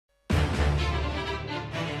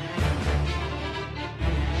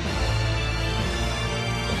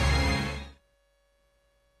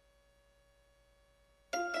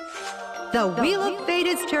The wheel of fate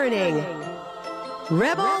is turning.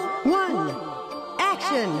 Rebel 1,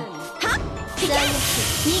 action. はっ逃げ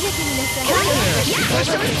てみなさい。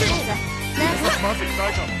まずいな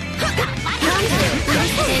いかも。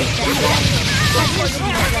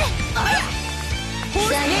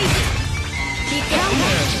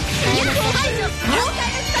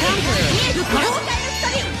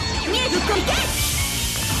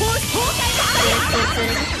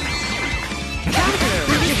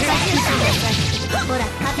ほら、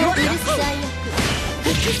働ける最悪。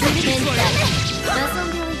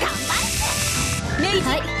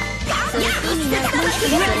はい。それ意味ない。そ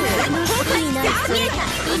れ意味ない。それ意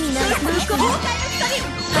味ない。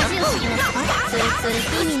恥を知りなさい。それ意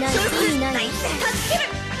味ない。意味ない。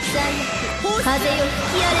最悪。風よ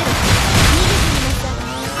吹き荒れろ。逃げてみなさい。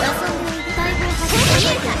遊んでおいで。解放発動し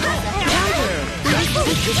てください。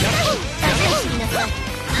恥を知りなさい。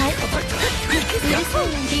はい。うるさい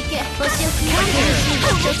な。行け。星を決めて苦しいが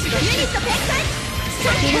女子がユニット展開。苦し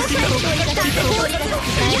い誇りが伝えなさい。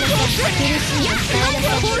苦しいが伝えなさい。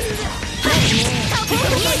苦し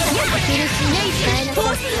い伝えなさい。な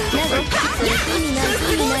ぜそれ意味ない。意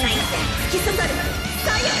味ない。突き刺さる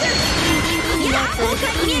最悪。意味ない。それ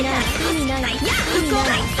意味ない。意味ない。意味ない。は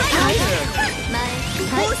い前は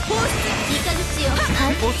いイカ口よ。は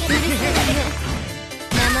いうるさいね。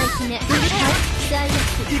生意気ね。はい最悪。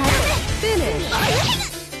は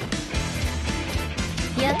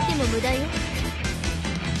いやっても無駄よ。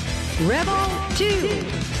Rebel 2,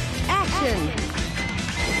 action.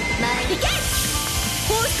 前行け。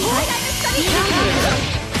はい遊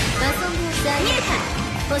んでお最悪。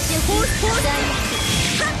星を切る最悪。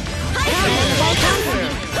はい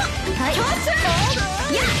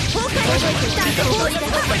崩壊だ。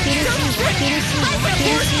苦しいわ。苦し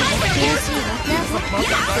いわ。なぜそれしっ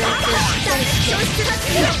かりして苦しいわ。意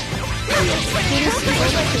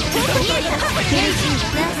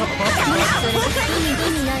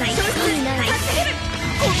味ない。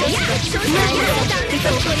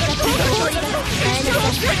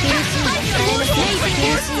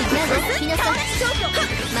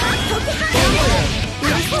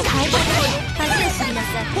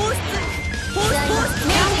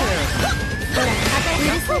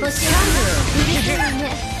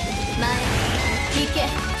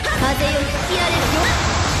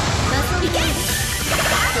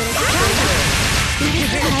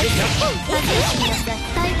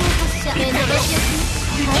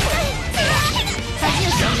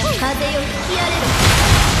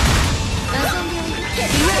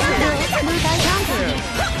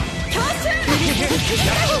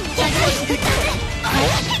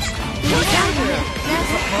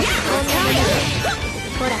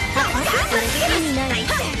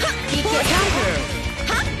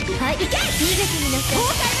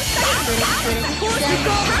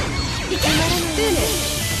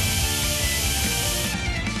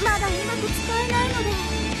まだうまく使えないので。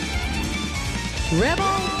Rebel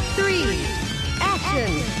 3,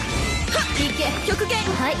 action. 行け極限。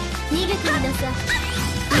はい逃げてみなさい。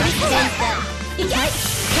センター。はい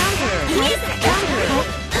逃げて。はい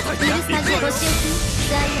許す恥を腰を振る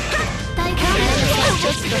最悪。対抗女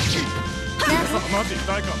子がまずいな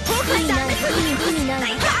いかも。意味ない。意味ない。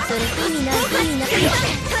それ意味ない。意味ない。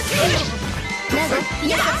なぜそれ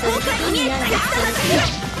意味ない。それな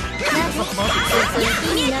ぜそれ意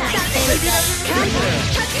味ない。なぜ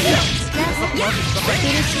苦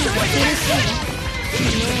しい。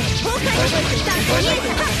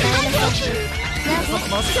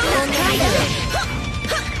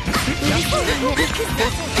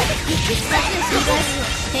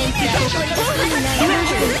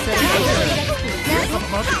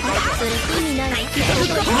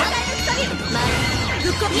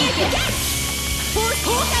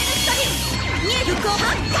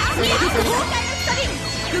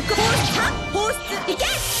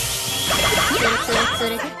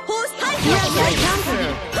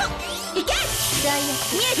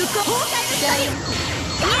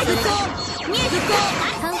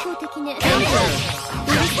反抗的ね。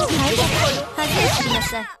恥を知りな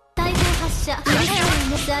さい。大砲発射。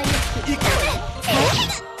最悪。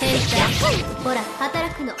変態。ほら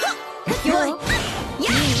働くの。よい。いい。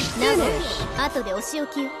なぜ後でお仕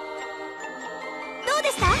置きよ。どうで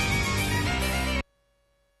した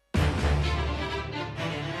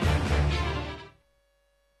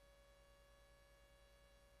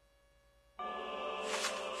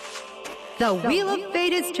？The wheel of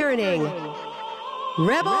fate is turning.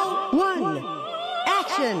 Rebel 1,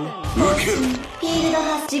 action. フィールド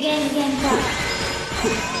発次元限界。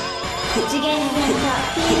次元限界。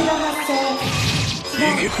フィールド発生。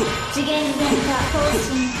次元限界更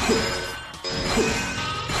新。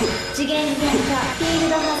次元限化フィール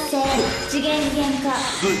ド発生次元限化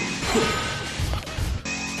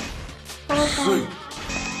崩壊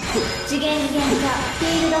次元限化フィ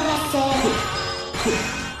ールド発生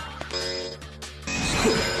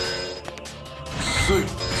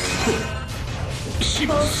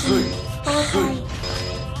更新崩壊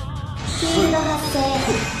フィールド発生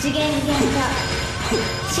次元限化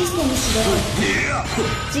システム始動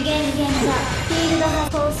次元限化フィールド発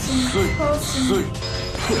更新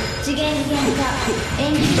次元限化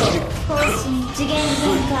延起動更新次元限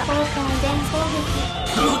化崩壊全攻撃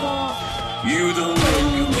融合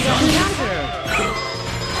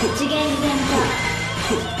次元限化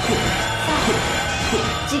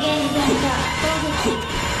次元限化攻撃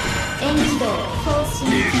延起動更新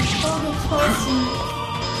攻撃更新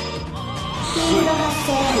フィールド発生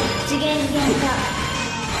次元限化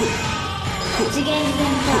次元限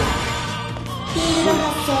化フィールド発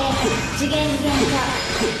生次元限化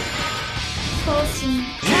更新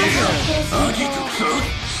フ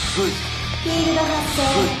ィールド発生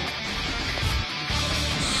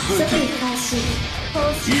即位開始更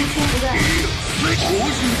新戦が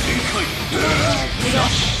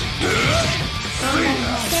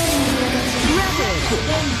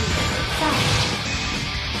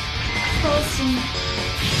更新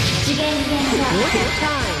次元限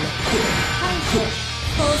化排除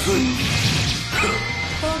更新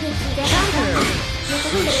攻撃で予測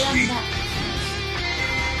するやんだ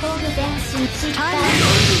攻撃前進失敗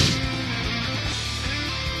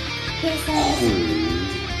計算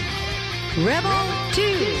Rebel 2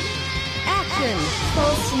 Action 更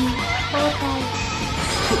新崩壊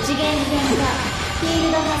次元限化フィー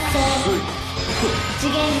ルド発生次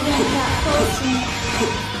元限化更新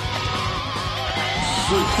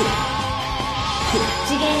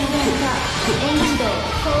次元限化延起動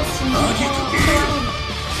更新壊れる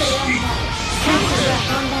それやんだカンプが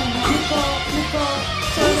問題の無効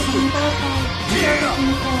超撃崩壊超撃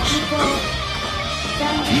無効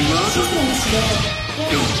残念システム始動ゲ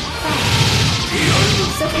ーム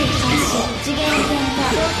即位開始次元限化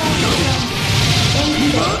崩壊延起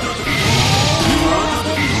動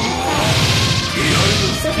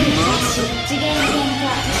即位開始次元限化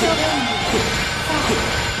消減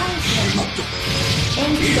延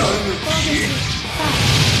起動攻撃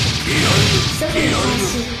即位開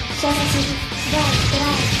始射出大フラ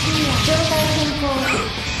イクリア状態変更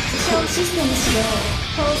自称システム始動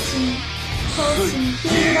更新フ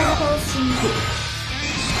ィールド更新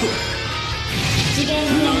次元変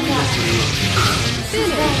化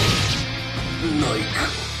大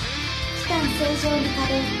期間正常に壁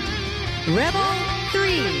Rebel 3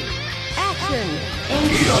 Action 延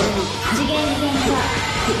起動次元変化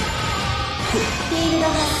フィールド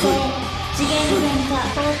発生次元変化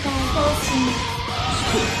崩壊更新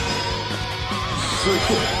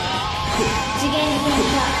次元変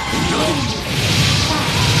化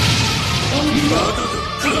延起動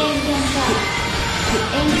次元変化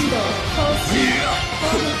延起動更新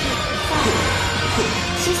攻撃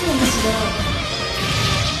システム始動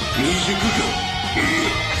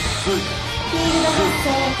フィールド発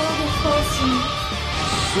生攻撃更新予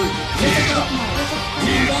測できない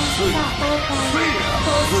予測可能で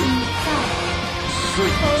崩壊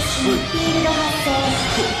更新フィールド発生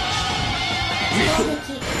攻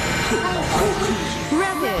撃排除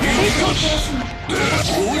Rapid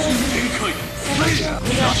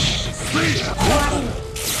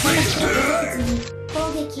攻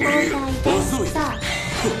撃崩壊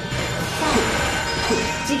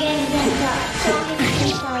次元変化衝撃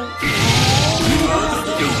展開フィールド発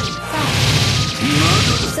生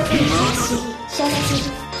即位開始射出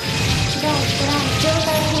大フライ状態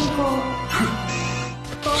変更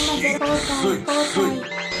コンマゼ崩壊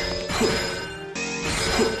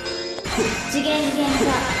次元変化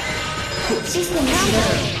システム始動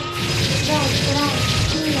大フライ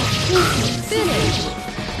キーラ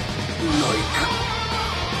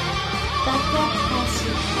バックアップ開始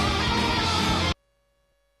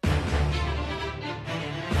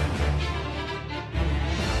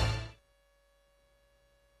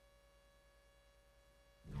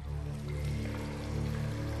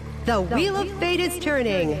The Wheel of Fate is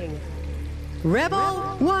turning.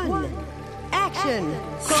 Rebel 1 Action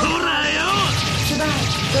スバイ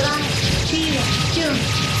ドライピーヤキュン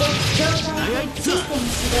状態システム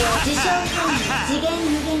始動自称範囲次元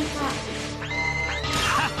無限化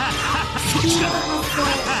フィールド発生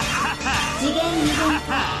次元無限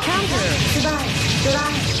化スバイドラ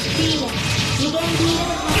イピーヤ次元フィール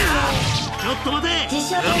ド発生ちょっと待て自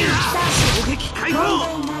称範囲スタート衝撃解放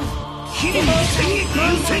問題ないヒリ戦役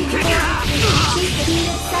優先権やシステム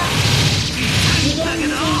スタート次元無限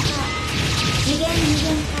化次元次元二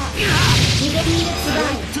元化次元フィールドバ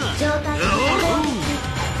イ状態攻撃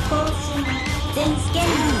更新全試験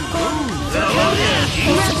攻撃フィー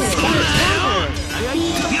ル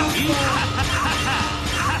ド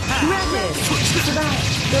発生スバイ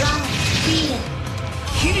ドライフィール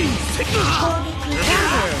攻撃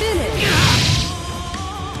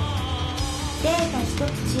データ取得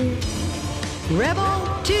中Rebel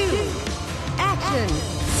 2 Action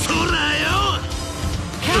そらよ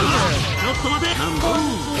Counter ちょっと待て攻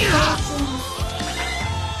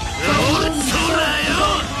撃そら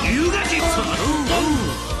よ遊我実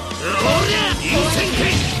おりゃ優先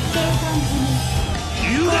権計算済み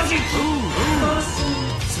遊我実更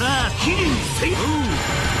新さあキリン戦シ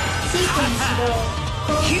ステム始動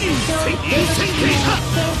キリン戦優先権計算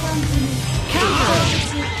済み Counter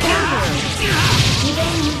Counter 次元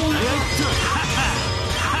二元化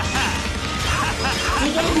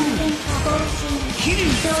次元二元化更新キリン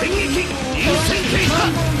戦撃優先権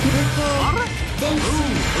全身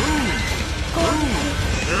攻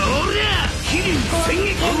おりゃキリン戦撃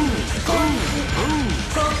撃攻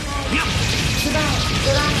開スバイ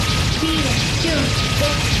ドライフィールキュンデ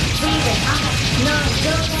フリーデアハノー状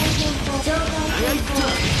態変更状態変更ス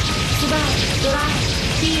バイドライ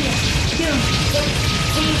フィールキュンデフ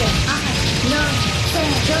リーデアハノー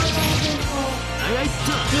状態変更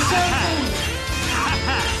自称変異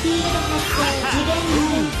フィールド発生次元二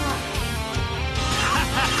元化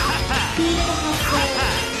フィールド発生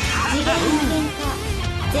次元二元化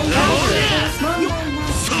全体問題ない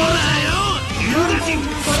そらよ遊我実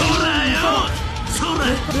そらよそら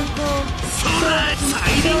そら再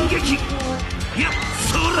臨撃いや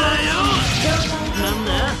そらよなん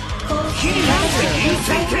だキリン戦優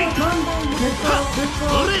先権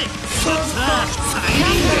俺さあ再臨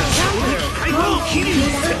撃解放キリン戦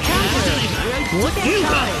優雅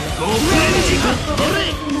極限時間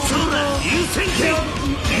俺そら優先権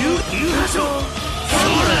優破賞そら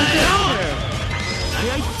よ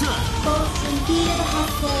早いっと更新フィールド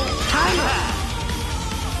発生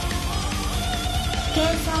計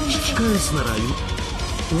算引き返すなら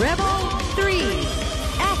Rebel 3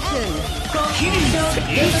 Action キリン優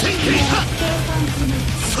先権計算済み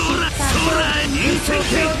そら優先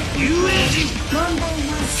権遊泳陣問題ない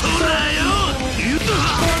そらよ言うとフ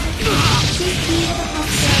ィールド発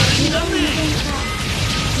生次元二元化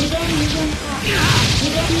次元二元化次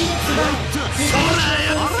元フィールドバイ次元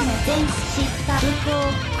全失敗無効攻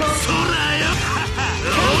撃そらよ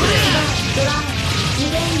ドライ次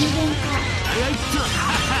元二元化早いっと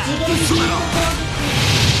次元フィールド攻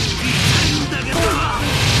撃だけど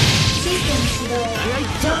システム始動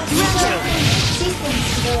状態システム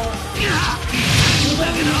始動次元二元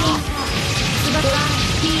化スバドライ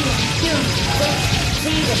フィールキュンデフ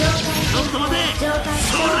リード状態ちょっと待て状態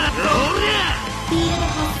そらおりゃフィールド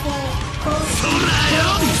発生更そ新らよ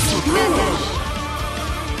Finish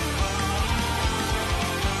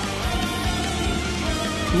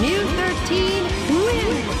Mu 13 win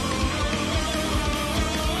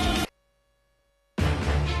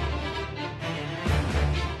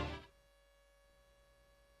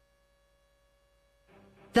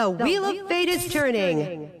The Wheel of Fate is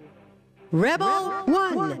turning. Rebel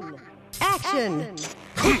 1, action!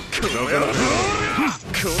 Counter!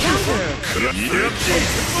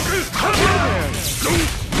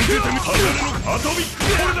 受けてみたアトミック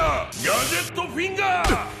ホルダーガジェットフィンガー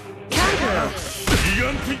Counter! ギ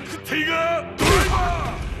ガンティックテイガードライ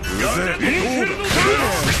バーガジェットインフェルノ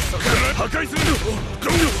破壊する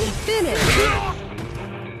Finish!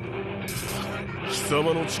 貴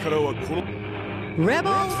様の力はこの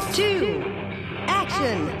Rebel 2,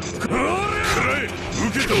 action! くらえ受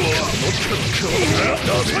けたわ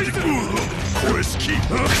ダメージこれ式う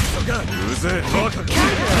ぜバカかス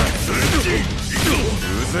レッジう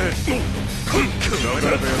ぜなかな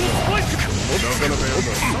かやるな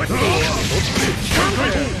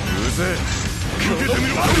うぜ受けてみ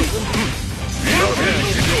ろダ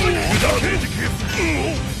メージケース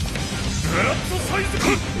ブラッドサイズな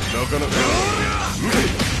かなかやる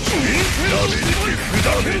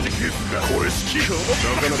ダメージケースがこれ式なかな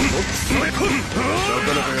かノックスなかな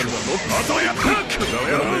かやるなあとやったなかなか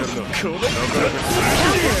やるななかなか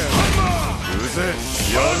ハンマーうぜ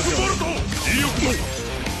ヤークボルト磁力も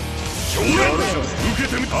少年受け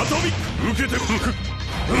てみアトミック受けてみなかな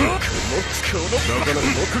かノック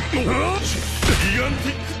ギガンテ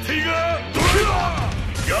ィックテイガードライバー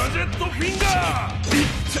ガジェットフィンガー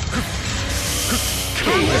ダ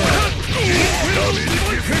メージ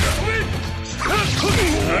ケース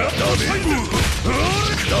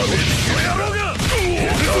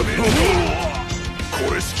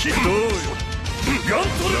これ式どうよガン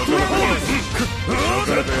トレットフォース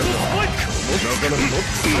ダメージ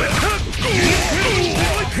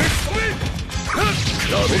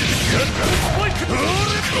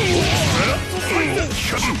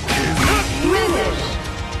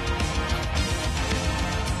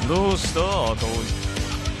どうした後追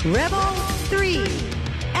い Rebel 3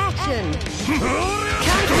 Action ガジ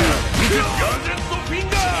ェットフィン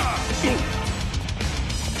ガー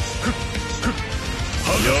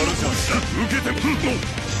やるじゃん受けてみろ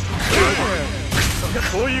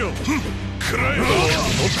来いよくらえう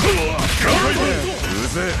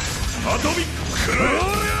ぜアトミックくらえ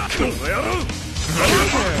この野郎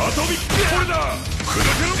アトミックこれだ砕け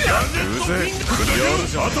ろガジェットフィンガー砕けろ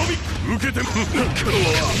アトミック受けてみろ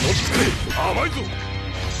甘いぞ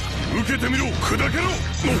受けてみろ砕けろ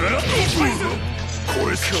こ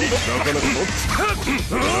れ好きなかなか乗って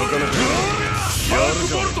なかなかやる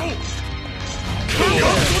じゃんダメー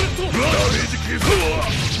ジケースは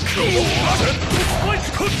ダ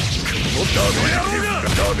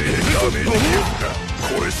メージケースかこ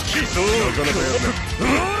れ好きなかなかやるな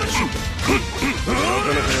なか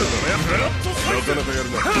なかやるななかなかや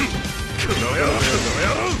るな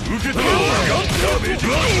受けてみろダメージケ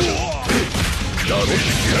ースダメージケ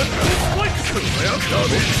ースこ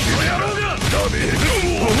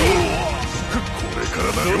れか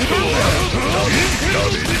らだよダメージ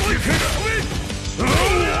ケースだ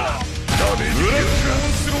ダメージケース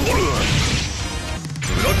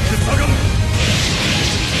ブラックサガン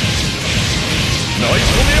ナイトメ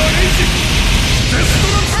アレンジデスト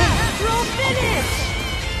ラクション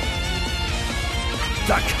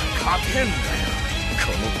だから勝てんだよ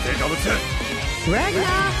このデカブツ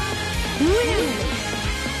Ragnar wins.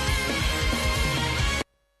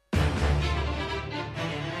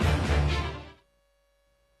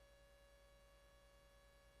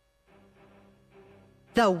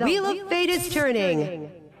 The Wheel of Fate is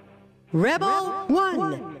turning. Rebel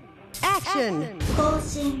 1 Action 更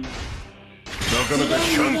新なかなか効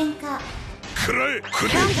かんくらえく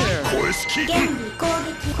れ声好き原理攻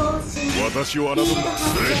撃更新私を侮るなス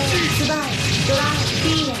レッジスバイドライフ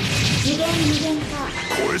ィーレン次元無限化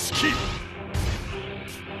声好き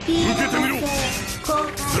受けてみろ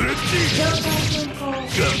スレッジ状態変更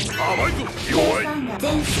甘いぞ弱い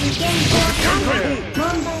全身言語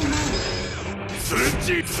問題ないスレッ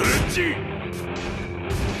ジスレッジ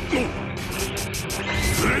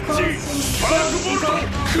スレッジスパークボルト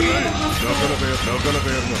くらえなかなかや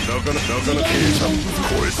るなかなか計算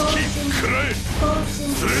声好きくらえ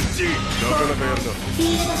スレッジなかなかやるなフィ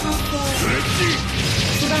ールド発生スレッジ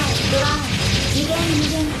スバイドライ次元無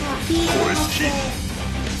限化フィールド発生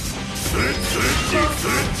スレッ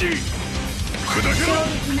ジ砕けろ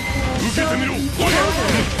受けてみろ受け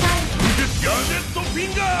ガジェットフィ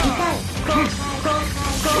ンガー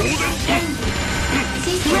超電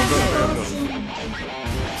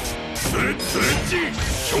スレッジ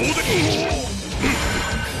超電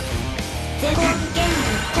全攻撃原理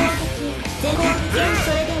攻撃全攻撃原理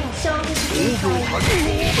それでは衝撃展開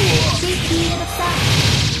シーフィールドサー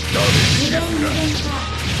次元無限化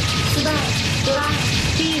スバイドライ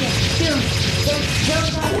フィーレンキュン全状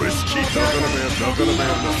態これ好きなかなかやる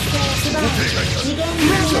なスバイ次元無限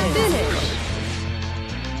化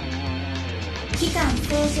期間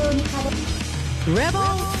正常に稼働 Rebel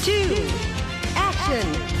 2 Action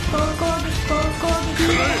攻撃く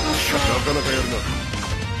らえなかなかやるな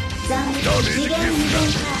残念次元無限化ス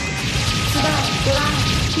バイドライ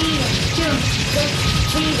フィーレンキュンゼ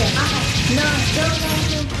フィーレンアハノー状態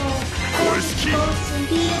変更これ好き更新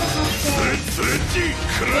フィールド発生スレッジ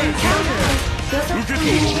くらえ受け取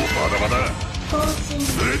ろうまだまだ更新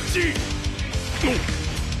スレッジ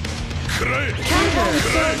くらえ超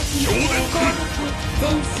電攻撃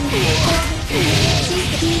全身攻撃シーフ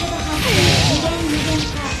ィールド発生次元無限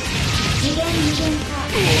化次元無限化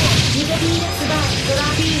次元フィールドスバイドラ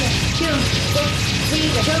フィーレンキュンゼフィー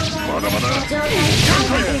レ状態まだまだ状態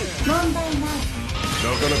問題ないな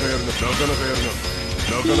かなかやるななかなかやるな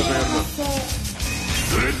なかなかやるな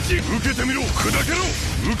スレッジ受けてみろ砕けろ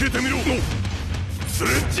受けてみろスレ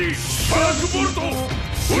ッジスパークボルトお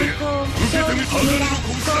い受けてみ離れる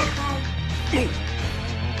拳だス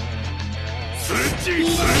レッジ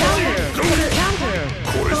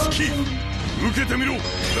これ好き受けてみろなか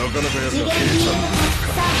なかやるな計算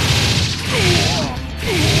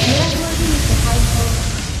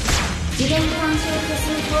次元干渉化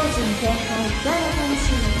する当時に展開我が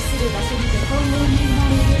魂の期する場所にて混合にな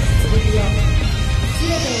りる出撃を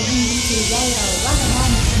全てを踏みにする刃を我が前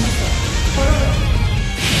に示せ滅ぼ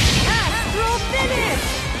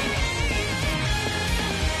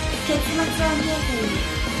結末は見えている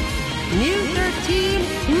New 13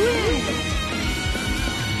 wins.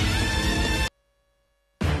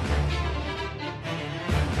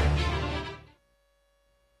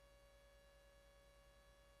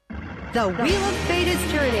 The wheel of fate is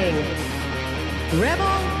turning.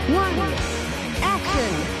 Rebel 1,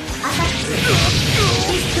 action! アタック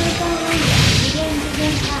疾風ターン次元次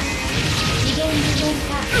元化次元次元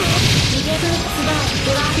化次元スバー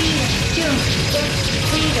ドラビーキュンデ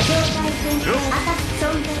スイード状態全開アタック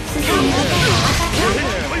ソンデスサンアタック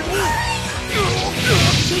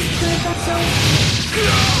疾風ターン次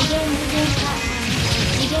元次元化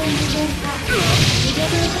次元次元化次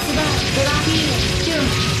元スバードラビーキュン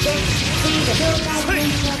デスイード状態全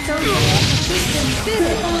開ソンデシステムス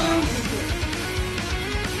ーパーランプ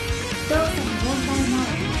動作に問題な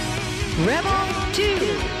い Rebel 2,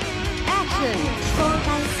 action! 交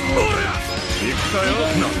代する行くかよ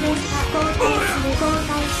次元次元化交代する交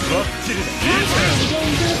代するバッチリだ次元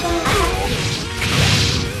空間アタック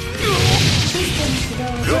システム起動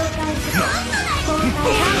状態する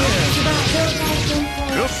交代するスバー状態変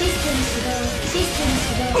更システム起動システム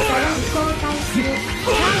起動交代する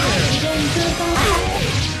次元空間アタッ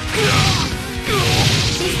ク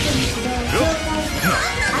システム起動状態する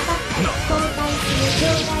アタック交代する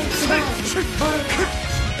状態スバーボルカ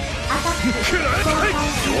アタック交代する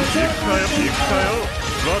状態行くかよ行くかよ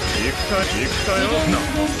バッチリ行くかよ次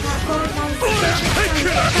元次元化交代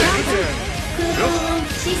する空間ワン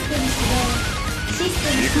システム起動シス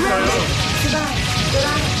テム起動スバードラ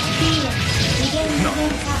イビーヤ次元次元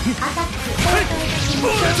化アタック交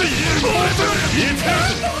代する状態スバードライビーヤ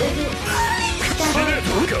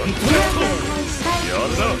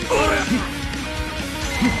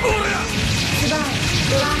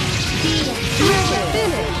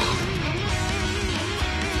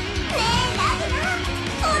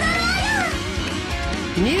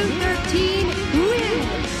New 13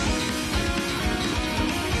 win!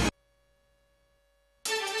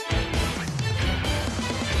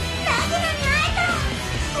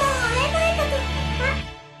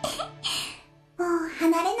 もう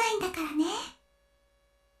離れないんだからね。